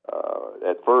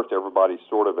at first everybody's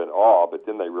sort of in awe, but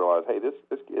then they realize, hey, this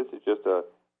is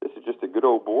just a good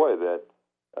old boy that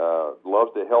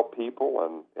loves to help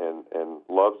people and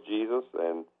loves Jesus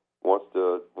and wants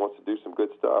to do some good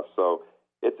stuff. So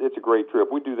it's a great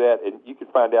trip. We do that, and you can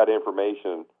find out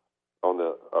information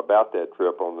about that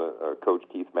trip on the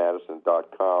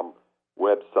CoachKeithMadison.com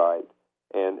website.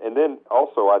 And then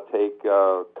also I take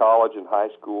college and high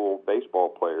school baseball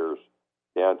players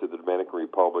down to the Dominican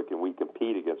Republic, and we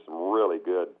compete against some really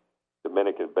good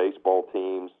Dominican baseball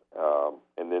teams.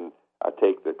 And then I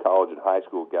take the college and high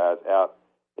school guys out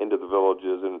into the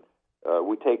villages, and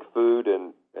we take food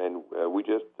and we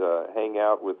just hang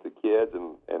out with the kids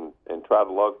and try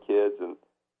to love kids and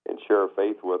share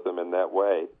faith with them in that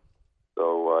way.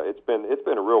 So it's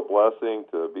been a real blessing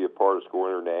to be a part of Score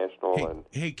International.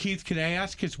 Hey, Keith, can I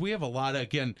ask, because we have a lot of,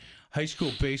 again, high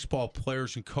school baseball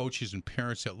players and coaches and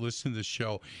parents that listen to the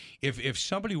show. If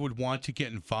somebody would want to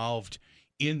get involved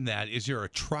in that, is there a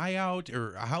tryout,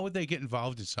 or how would they get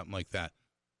involved in something like that?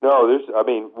 No,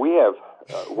 we have,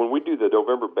 when we do the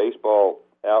November baseball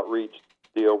outreach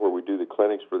deal where we do the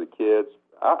clinics for the kids,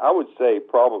 I would say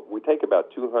probably we take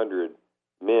about 200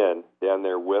 men down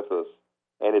there with us.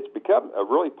 And it's become a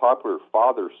really popular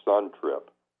father-son trip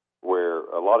where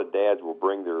a lot of dads will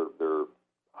bring their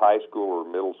high school or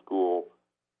middle school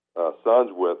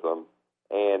sons with them.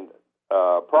 And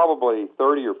probably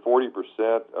 30 or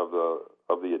 40% of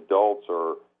the adults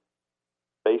are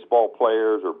baseball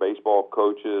players or baseball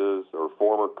coaches or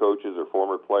former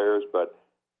players. But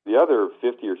the other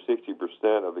 50 or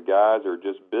 60% of the guys are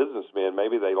just businessmen.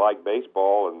 Maybe they like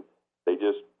baseball and they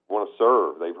just want to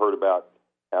serve. They've heard about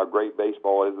how great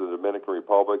baseball is in the Dominican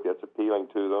Republic. That's appealing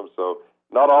to them. So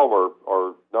not all of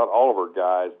our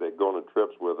guys that go on the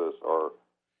trips with us are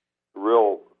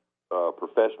real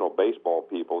professional baseball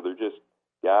people. They're just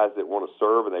guys that want to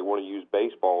serve, and they want to use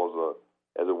baseball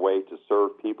as a way to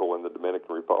serve people in the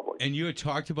Dominican Republic. And you had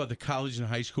talked about the college and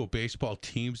high school baseball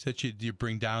teams that you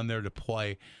bring down there to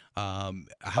play.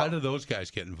 How do those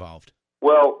guys get involved?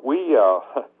 Well,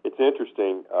 it's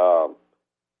interesting.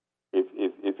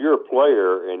 If you're a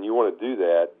player and you want to do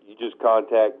that, you just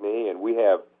contact me, and we've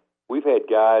had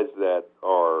guys that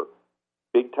are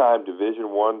big time Division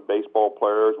I baseball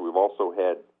players. We've also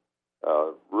had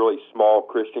really small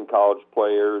Christian college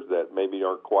players that maybe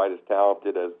aren't quite as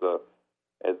talented as a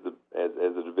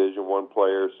Division I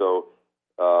player. So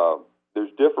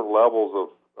there's different levels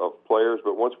of players,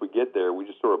 but once we get there, we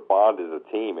just sort of bond as a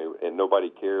team, and nobody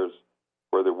cares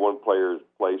whether one player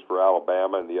plays for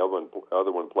Alabama and the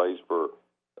other one plays for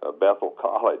Bethel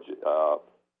College.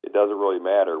 It doesn't really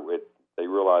matter. They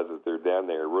realize that they're down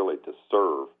there really to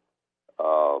serve.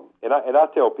 And I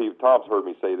tell people, Tom's heard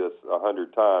me say this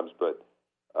 100 times, but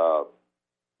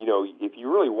if you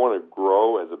really want to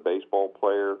grow as a baseball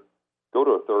player, go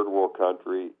to a third world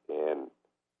country and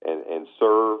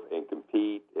serve and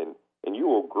compete, and you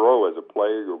will grow as a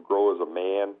player. You'll grow as a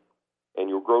man, and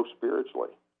you'll grow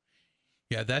spiritually.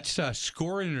 Yeah, that's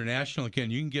Score International.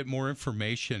 Again, you can get more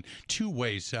information two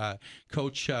ways.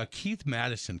 Coach Keith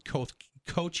Madison,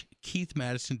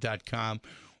 CoachKeithMadison.com,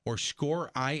 or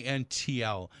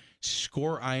ScoreINTL,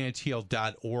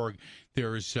 ScoreINTL.org.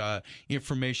 There's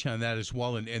information on that as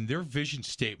well. And their vision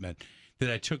statement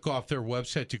that I took off their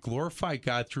website, to glorify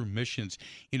God through missions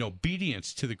in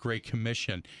obedience to the Great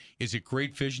Commission, is a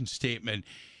great vision statement.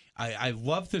 I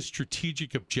love the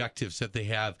strategic objectives that they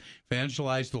have: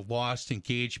 evangelize the lost,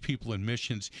 engage people in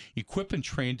missions, equip and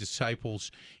train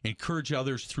disciples, encourage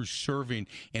others through serving,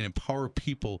 and empower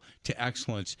people to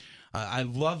excellence. I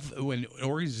love when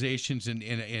organizations,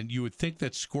 and you would think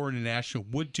that Score International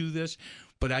would do this,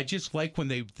 but I just like when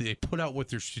they put out what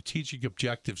their strategic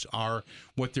objectives are,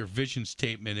 what their vision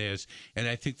statement is, and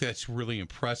I think that's really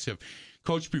impressive.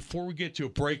 Coach, before we get to a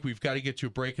break, we've got to get to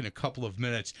a break in a couple of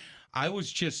minutes. I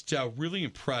was just really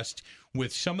impressed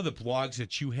with some of the blogs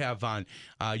that you have on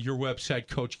your website,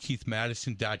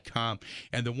 CoachKeithMadison.com,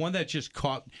 and the one that just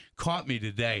caught me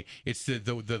today. It's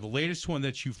the latest one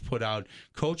that you've put out,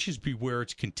 Coaches Beware,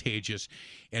 It's Contagious.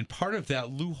 And part of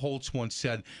that, Lou Holtz once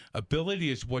said, ability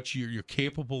is what you're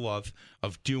capable of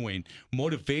doing.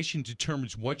 Motivation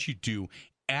determines what you do.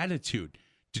 Attitude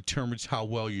determines how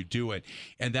well you do it.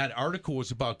 And that article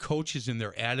was about coaches and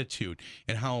their attitude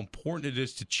and how important it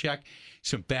is to check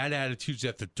some bad attitudes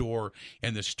at the door,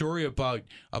 and the story about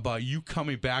you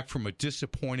coming back from a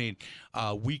disappointing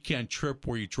weekend trip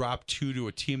where you dropped 2 to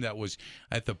a team that was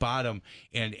at the bottom,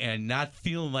 and not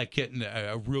feeling like getting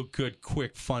a real good,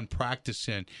 quick, fun practice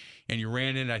in, and you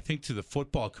ran in, I think, to the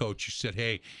football coach. You said,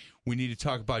 "Hey, we need to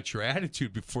talk about your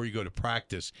attitude before you go to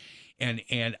practice."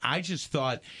 And I just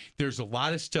thought there's a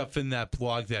lot of stuff in that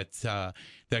blog that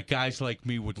guys like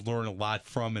me would learn a lot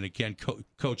from. And again,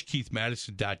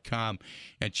 CoachKeithMadison.com,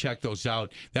 and check those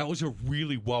out. That was a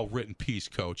really well-written piece,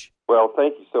 Coach. Well,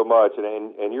 thank you so much.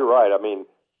 And you're right. I mean,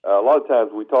 a lot of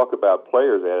times we talk about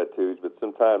players' attitudes, but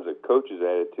sometimes a coach's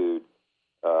attitude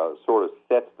sort of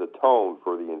sets the tone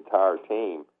for the entire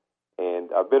team.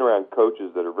 And I've been around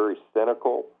coaches that are very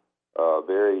cynical,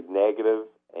 very negative,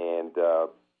 and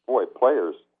boy,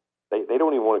 players, they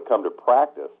don't even want to come to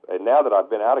practice. And now that I've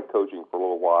been out of coaching for a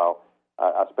little while,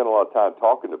 I spend a lot of time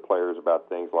talking to players about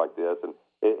things like this. And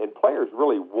players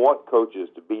really want coaches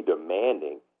to be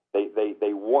demanding.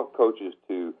 They want coaches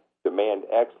to demand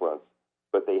excellence,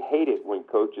 but they hate it when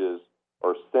coaches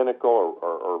are cynical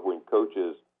or when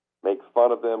coaches make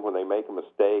fun of them when they make a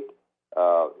mistake.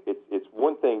 It's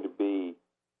one thing to be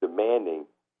demanding,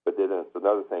 but then it's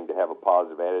another thing to have a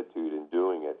positive attitude in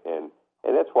doing it. And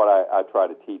that's what I try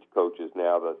to teach coaches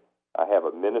now that I have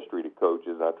a ministry to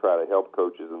coaches, and I try to help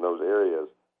coaches in those areas,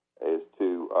 is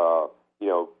to,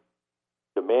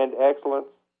 demand excellence,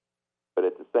 but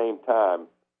at the same time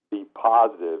be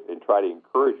positive and try to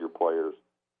encourage your players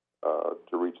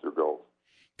to reach their goals.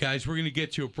 Guys, we're going to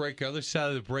get to a break. The other side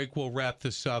of the break, we'll wrap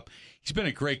this up. He's been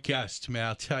a great guest, man.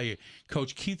 I'll tell you,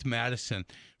 Coach Keith Madison,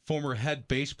 former head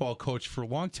baseball coach for a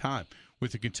long time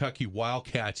with the Kentucky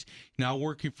Wildcats, now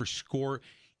working for Score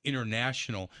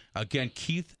International. Again,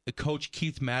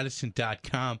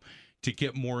 CoachKeithMadison.com to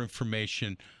get more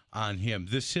information on him.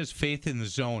 This is Faith in the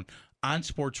Zone on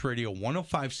Sports Radio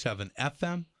 105.7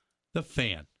 FM, The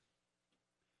Fan.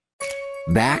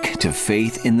 Back to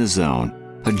Faith in the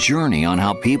Zone, a journey on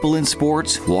how people in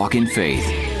sports walk in faith.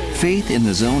 Faith in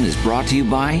the Zone is brought to you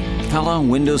by Pella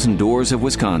Windows and Doors of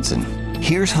Wisconsin.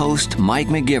 Here's host Mike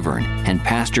McGivern and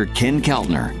Pastor Ken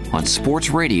Keltner on Sports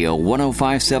Radio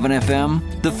 105.7 FM,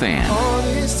 The Fan. All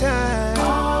this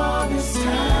time,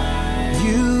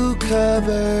 you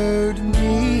covered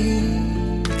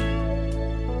me.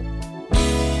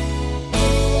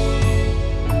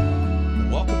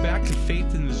 Welcome back to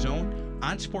Faith in the Zone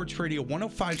on Sports Radio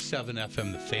 105.7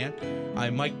 FM, The Fan.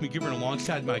 I'm Mike McGivern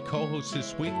alongside my co-host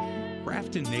this week,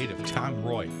 Grafton native Tom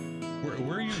Roy.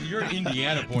 Where are you? You're an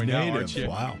Indiana boy now, aren't you?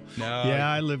 Wow. No. Yeah,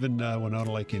 I live in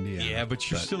Winona Lake, Indiana. Yeah, but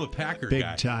you're still a Packer big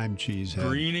guy. Big time cheesehead.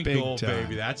 Green and big gold, time.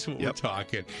 baby. That's what we're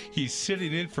talking. He's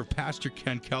sitting in for Pastor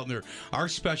Ken Keltner, our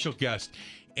special guest.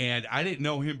 And I didn't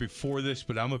know him before this,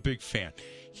 but I'm a big fan.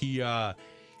 He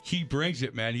brings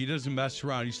it, man. He doesn't mess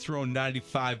around. He's throwing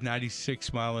 95,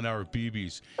 96 mile an hour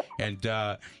BBs. And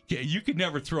you could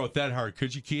never throw it that hard,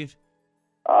 could you, Keith?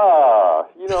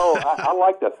 I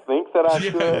like to think that I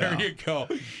should. There you go.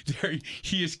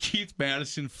 He is Keith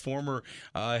Madison, former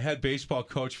head baseball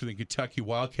coach for the Kentucky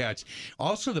Wildcats.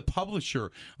 Also the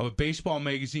publisher of a baseball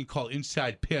magazine called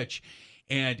Inside Pitch.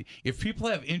 And if people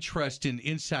have interest in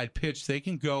Inside Pitch, they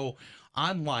can go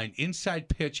online,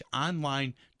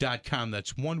 InsidePitchOnline.com.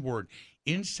 That's one word,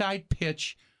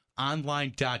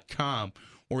 InsidePitchOnline.com.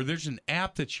 Or there's an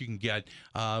app that you can get,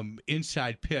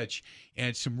 Inside Pitch,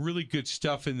 and some really good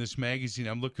stuff in this magazine.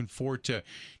 I'm looking forward to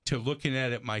looking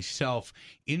at it myself.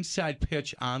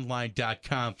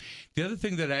 InsidePitchOnline.com. The other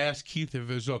thing that I asked Keith if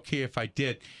it was okay if I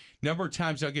did, a number of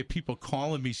times I'll get people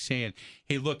calling me saying,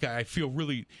 hey, look, I feel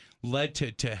really led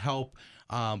to help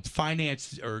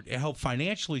finance or help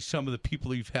financially some of the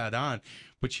people you've had on,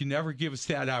 but you never give us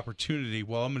that opportunity.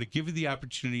 Well, I'm going to give you the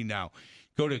opportunity now.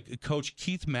 Go to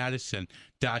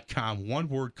CoachKeithMadison.com. One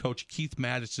word,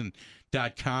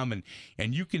 CoachKeithMadison.com,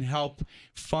 and you can help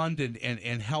fund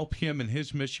and help him in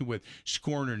his mission with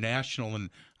Score International.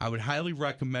 And I would highly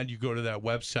recommend you go to that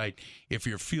website if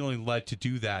you're feeling led to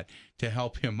do that, to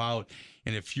help him out.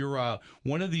 And if you're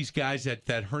one of these guys that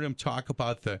heard him talk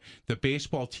about the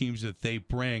baseball teams that they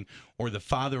bring, or the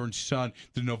father and son,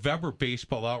 the November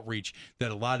baseball outreach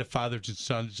that a lot of fathers and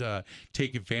sons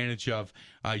take advantage of,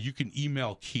 you can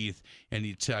email Keith, and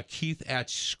it's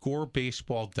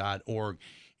Keith@scorebaseball.org.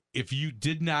 If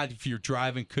you're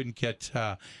driving, couldn't get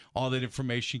all that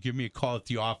information, give me a call at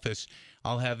the office.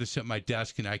 I'll have this at my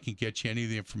desk, and I can get you any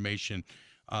of the information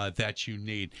that you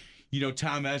need.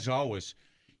 Tom, as always,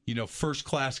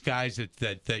 first-class guys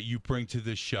that you bring to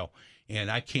this show,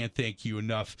 and I can't thank you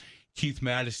enough. Keith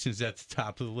Madison's at the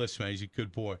top of the list, man. He's a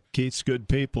good boy. Keith's good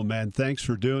people, man. Thanks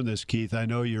for doing this, Keith. I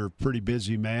know you're a pretty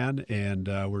busy man, and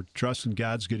we're trusting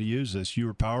God's going to use this. You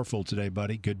were powerful today,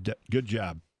 buddy. Good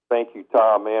job. Thank you,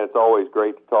 Tom, man. It's always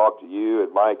great to talk to you.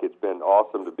 And, Mike, it's been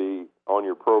awesome to be on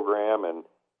your program, and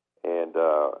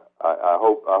I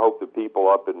hope the people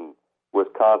up in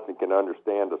Wisconsin can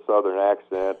understand the Southern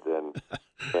accent,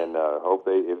 and hope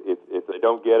if they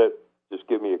don't get it, just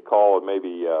give me a call, and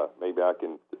maybe I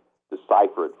can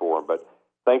decipher it for them. But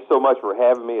thanks so much for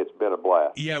having me. It's been a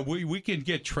blast. Yeah, we can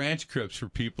get transcripts for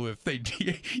people if they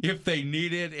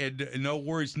need it, and no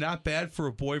worries. Not bad for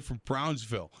a boy from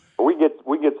Brownsville. We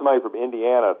get somebody from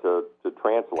Indiana to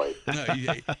translate.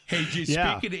 Hey,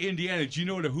 speaking of Indiana, do you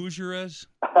know what a Hoosier is?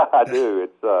 I do.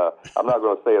 It's I'm not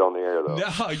going to say it on the air though.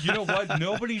 No, you know what?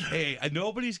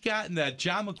 Nobody's gotten that.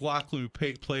 John McLaughlin, who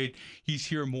played, he's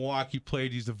here in Milwaukee.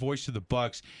 Played. He's the voice of the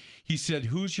Bucks. He said,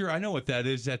 "Hoosier, I know what that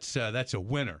is. That's a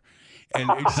winner."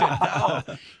 And he said, "No,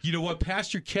 you know what?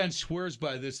 Pastor Ken swears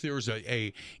by this. There was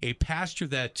a pastor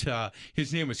that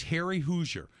his name was Harry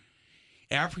Hoosier,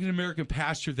 African-American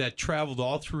pastor that traveled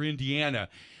all through Indiana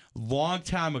long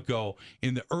time ago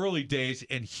in the early days,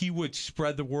 and he would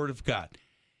spread the word of God."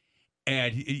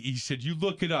 And he said, you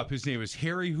look it up. His name is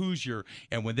Harry Hoosier.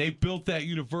 And when they built that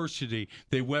university,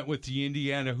 they went with the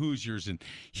Indiana Hoosiers. And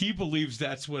he believes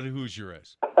that's what a Hoosier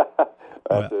is.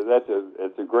 That's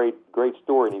a great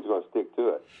story, and he's going to stick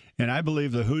to it. And I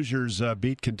believe the Hoosiers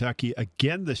beat Kentucky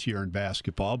again this year in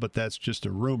basketball, but that's just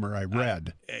a rumor I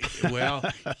read. Well,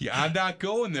 yeah, I'm not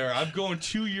going there. I'm going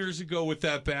 2 years ago with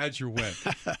that Badger win.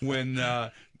 When,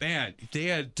 man, they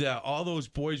had all those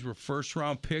boys were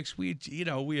first-round picks. We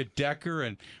had Decker,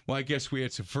 and, well, I guess we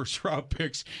had some first-round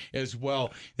picks as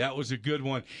well. That was a good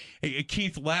one. Hey,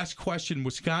 Keith, last question.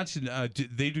 Wisconsin,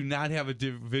 they do not have a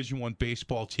Division I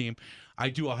baseball team. I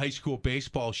do a high school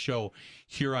baseball show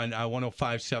here on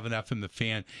 105.7 FM The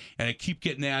Fan, and I keep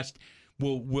getting asked,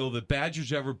 will the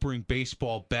Badgers ever bring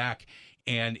baseball back?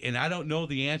 And I don't know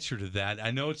the answer to that.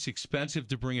 I know it's expensive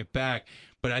to bring it back,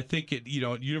 but I think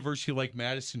University like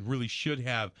Madison really should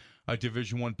have a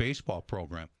Division I baseball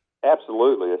program.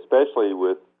 Absolutely, especially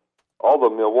with all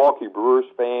the Milwaukee Brewers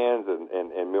fans,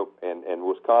 and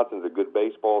Wisconsin's a good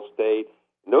baseball state.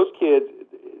 And those kids,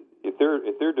 if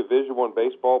they're Division I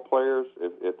baseball players,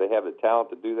 if they have the talent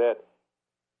to do that,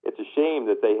 it's a shame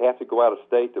that they have to go out of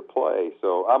state to play.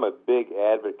 So I'm a big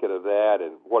advocate of that,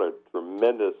 and what a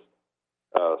tremendous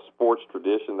sports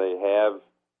tradition they have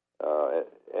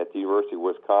at the University of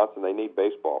Wisconsin. They need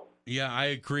baseball. Yeah, I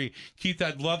agree. Keith,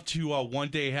 I'd love to one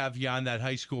day have you on that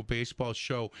high school baseball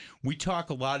show. We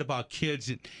talk a lot about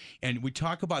kids, and we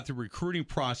talk about the recruiting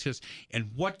process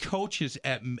and what coaches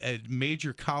at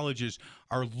major colleges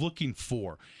are looking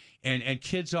for. And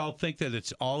kids all think that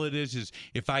it's all it is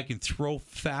if I can throw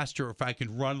faster, if I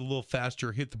can run a little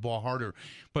faster, hit the ball harder.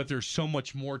 But there's so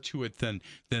much more to it than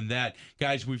that.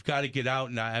 Guys, we've got to get out,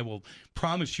 and I will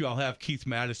promise you I'll have Keith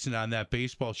Madison on that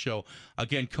baseball show.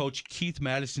 Again, Coach,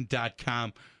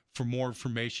 KeithMadison.com for more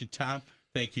information. Tom,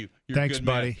 thank you. Thanks, good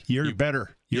buddy. Man. You're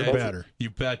better. You're better.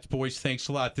 You bet. Boys, thanks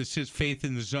a lot. This is Faith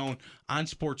in the Zone on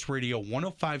Sports Radio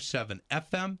 105.7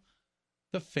 FM,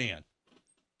 The Fan.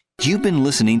 You've been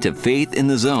listening to Faith in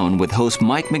the Zone with host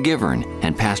Mike McGivern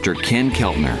and Pastor Ken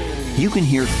Keltner. You can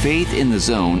hear Faith in the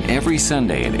Zone every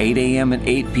Sunday at 8 a.m. and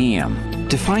 8 p.m.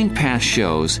 To find past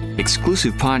shows,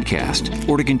 exclusive podcasts,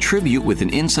 or to contribute with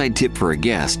an inside tip for a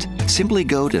guest, simply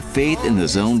go to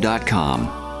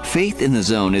faithinthezone.com. Faith in the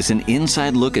Zone is an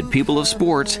inside look at people of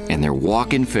sports and their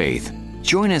walk in faith.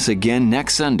 Join us again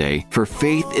next Sunday for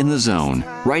Faith in the Zone,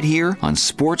 right here on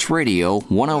Sports Radio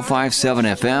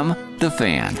 105.7 FM, The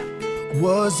Fan.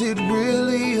 Was it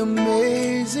really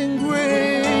amazing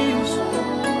grace?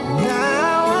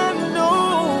 Now I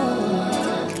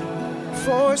know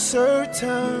for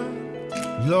certain,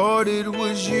 Lord, it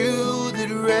was you that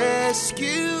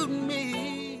rescued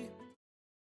me.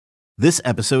 This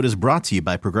episode is brought to you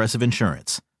by Progressive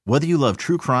Insurance. Whether you love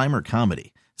true crime or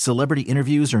comedy, celebrity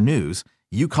interviews or news,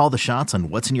 you call the shots on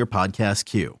what's in your podcast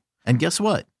queue. And guess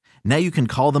what? Now you can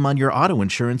call them on your auto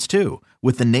insurance too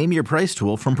with the Name Your Price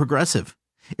tool from Progressive.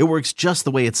 It works just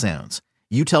the way it sounds.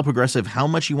 You tell Progressive how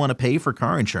much you want to pay for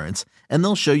car insurance, and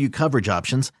they'll show you coverage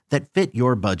options that fit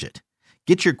your budget.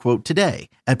 Get your quote today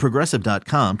at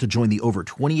Progressive.com to join the over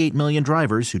 28 million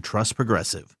drivers who trust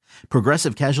Progressive.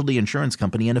 Progressive Casualty Insurance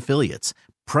Company and Affiliates.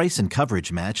 Price and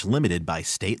coverage match limited by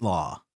state law.